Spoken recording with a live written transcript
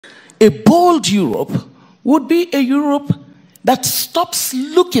A bold Europe would be a Europe that stops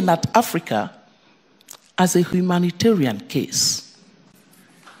looking at Africa as a humanitarian case.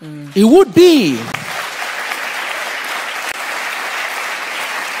 It would be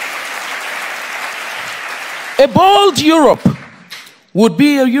a bold Europe would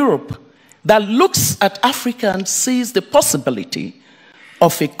be a Europe that looks at Africa and sees the possibility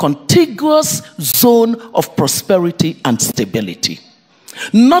of a contiguous zone of prosperity and stability.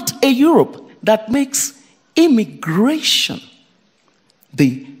 Not a Europe that makes immigration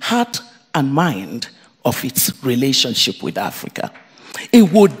the heart and mind of its relationship with Africa.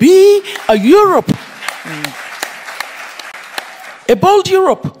 It would be a Europe. A bold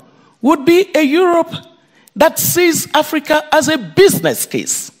Europe would be a Europe that sees Africa as a business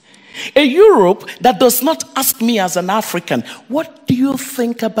case. A Europe that does not ask me as an African, what do you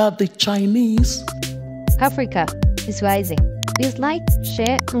think about the Chinese? Africa is rising. Please like,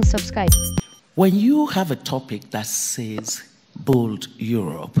 share, and subscribe. When you have a topic that says bold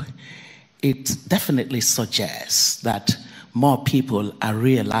Europe, it definitely suggests that more people are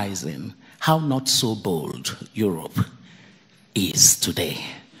realizing how not so bold Europe is today.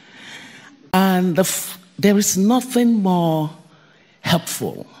 And there is nothing more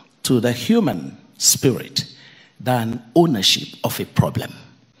helpful to the human spirit than ownership of a problem,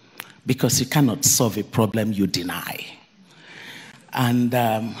 because you cannot solve a problem you deny. And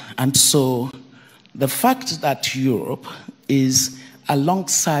so the fact that Europe is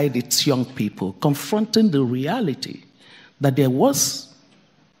alongside its young people confronting the reality that there was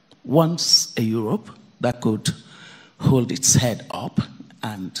once a Europe that could hold its head up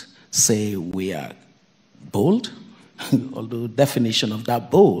and say we are bold, although definition of that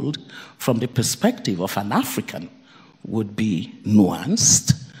bold from the perspective of an African would be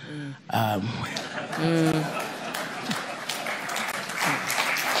nuanced.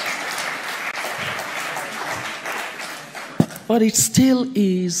 But it still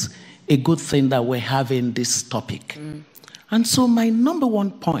is a good thing that we're having this topic. And so my number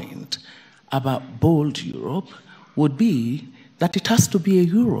one point about bold Europe would be that it has to be a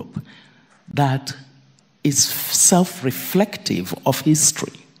Europe that is self-reflective of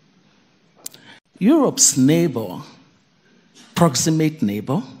history. Europe's neighbor, proximate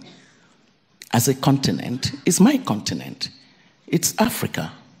neighbor, as a continent, is my continent. It's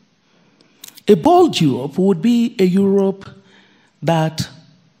Africa. A bold Europe would be a Europe that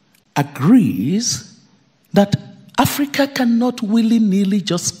agrees that Africa cannot willy-nilly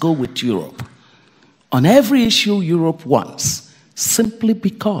just go with Europe on every issue Europe wants, simply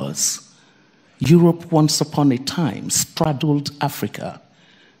because Europe once upon a time straddled Africa,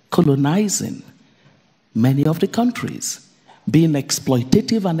 colonizing many of the countries, being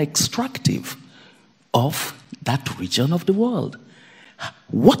exploitative and extractive of that region of the world.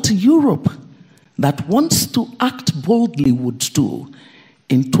 What Europe that wants to act boldly would do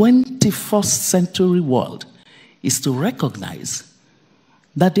in 21st century world is to recognize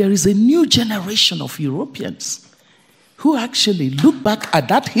that there is a new generation of Europeans who actually look back at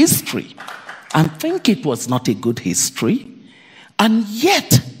that history and think it was not a good history, and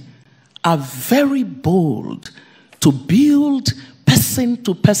yet are very bold to build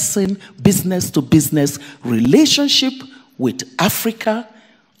person-to-person, business-to-business relationship with Africa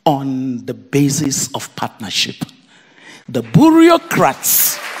on the basis of partnership. The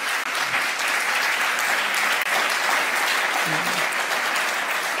bureaucrats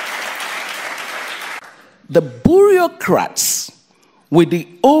with the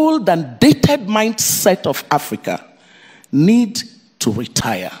old and dated mindset of Africa need to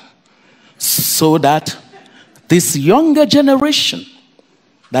retire so that this younger generation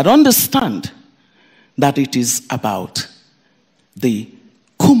that understand that it is about the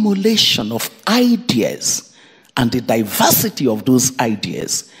cumulation of ideas and the diversity of those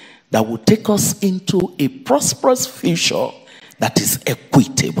ideas that will take us into a prosperous future that is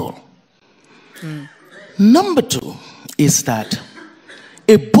equitable. Number two is that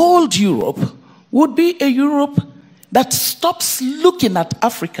a bold Europe would be a Europe that stops looking at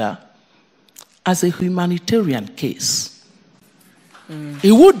Africa as a humanitarian case.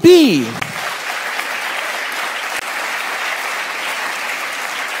 It would be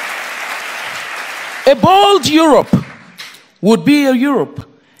a bold Europe would be a Europe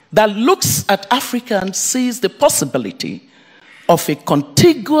that looks at Africa and sees the possibility of a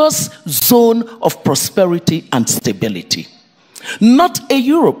contiguous zone of prosperity and stability. Not a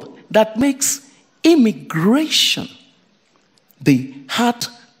Europe that makes immigration the heart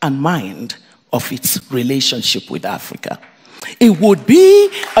and mind of its relationship with Africa. It would be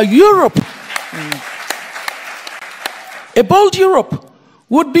a Europe. A bold Europe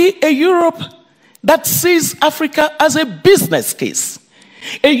would be a Europe that sees Africa as a business case.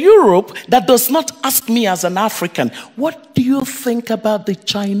 A Europe that does not ask me as an African, what do you think about the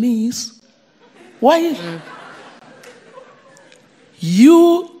Chinese? Why?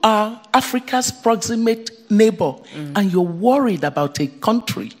 You are Africa's proximate neighbor, and you're worried about a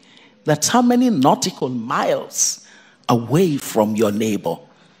country that's how many nautical miles away from your neighbor.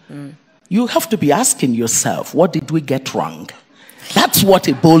 You have to be asking yourself, what did we get wrong? That's what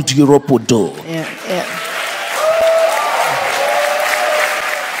a bold Europe would do.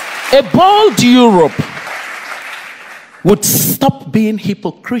 A bold Europe would stop being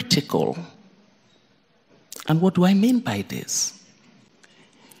hypocritical. And what do I mean by this?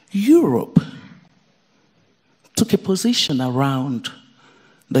 Europe took a position around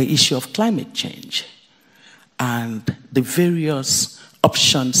the issue of climate change and the various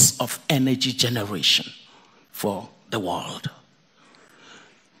options of energy generation for the world.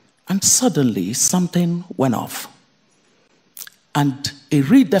 And suddenly something went off. And a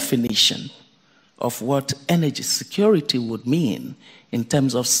redefinition of what energy security would mean in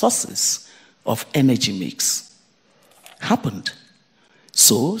terms of sources of energy mix happened.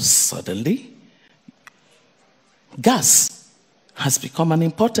 So suddenly, gas has become an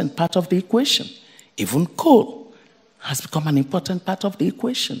important part of the equation. Even coal has become an important part of the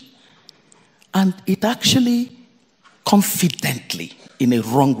equation. And it actually confidently, in a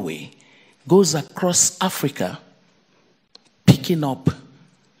wrong way, goes across Africa, picking up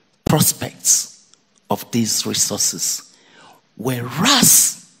prospects of these resources.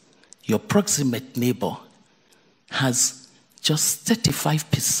 Whereas your proximate neighbor has just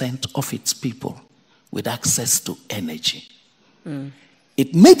 35% of its people with access to energy.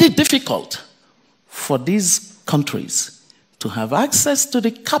 It made it difficult for these countries to have access to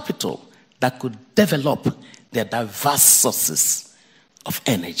the capital that could develop their diverse sources of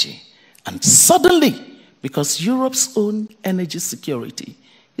energy. And suddenly, because Europe's own energy security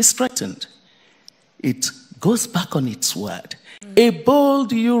is threatened, it goes back on its word. A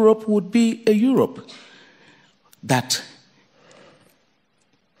bold Europe would be a Europe that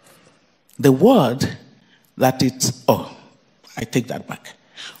the word that it's, I take that back.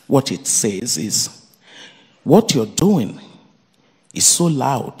 What it says is, what you're doing is so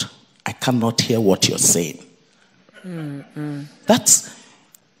loud, I cannot hear what you're saying.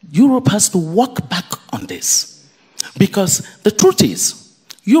 Europe has to work back on this. Because the truth is,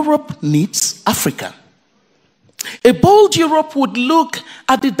 Europe needs Africa. A bold Europe would look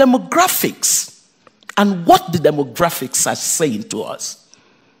at the demographics and what the demographics are saying to us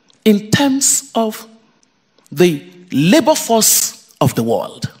in terms of the labor force of the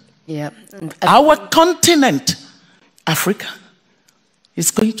world. Our continent, Africa,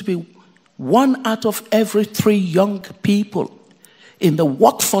 is going to be 1 out of every 3 young people in the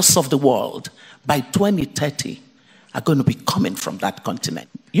workforce of the world by 2030 are going to be coming from that continent.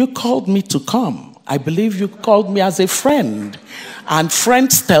 You called me to come. I believe you called me as a friend. And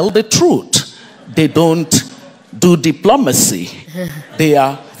friends tell the truth. They don't do diplomacy. They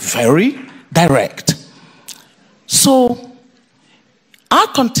are very direct. So, our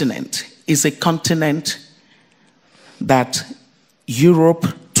continent is a continent that Europe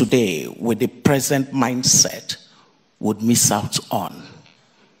today, with the present mindset, would miss out on.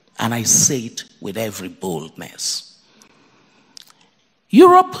 And I say it with every boldness.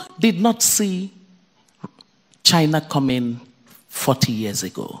 Europe did not see China coming 40 years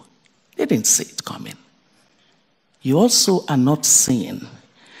ago. They didn't see it coming. You also are not seeing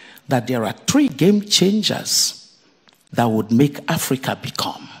that there are 3 game changers that would make Africa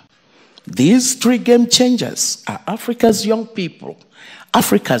become. These 3 game changers are Africa's young people,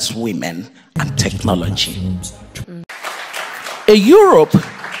 Africa's women, and technology. A Europe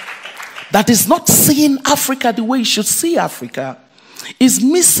that is not seeing Africa the way you should see Africa is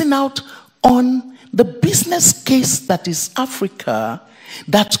missing out on the business case that is Africa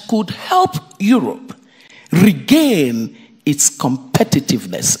that could help Europe regain its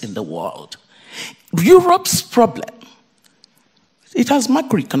competitiveness in the world. Europe's problem, it has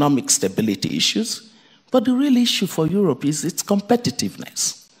macroeconomic stability issues, but the real issue for Europe is its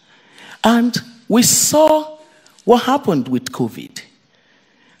competitiveness. And we saw what happened with COVID.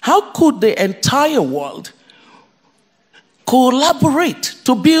 How could the entire world collaborate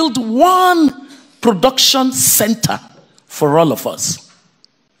to build one production center for all of us?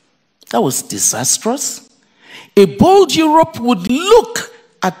 That was disastrous. A bold Europe would look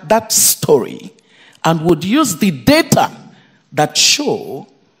at that story and would use the data that show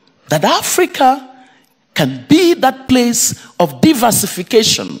that Africa can be that place of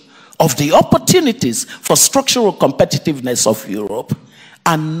diversification of the opportunities for structural competitiveness of Europe,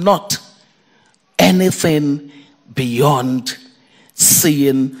 and not anything beyond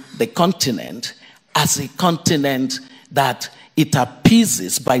seeing the continent as a continent that it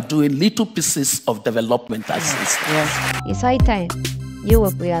appeases by doing little pieces of development assistance. Yes, it's high time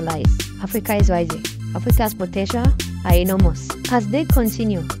Europe realize Africa is rising. Africa's potential are enormous. As they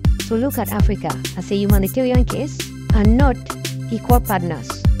continue to look at Africa as a humanitarian case and not equal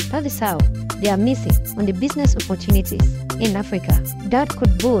partners, that is how they are missing on the business opportunities in Africa that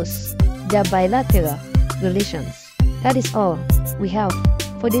could boost their bilateral relations. That is all we have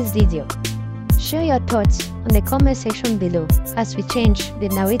for this video. Share your thoughts on the comment section below as we change the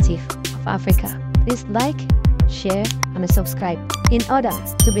narrative of Africa. Please like, share, and subscribe in order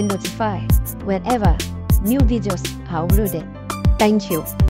to be notified whenever new videos are uploaded. Thank you.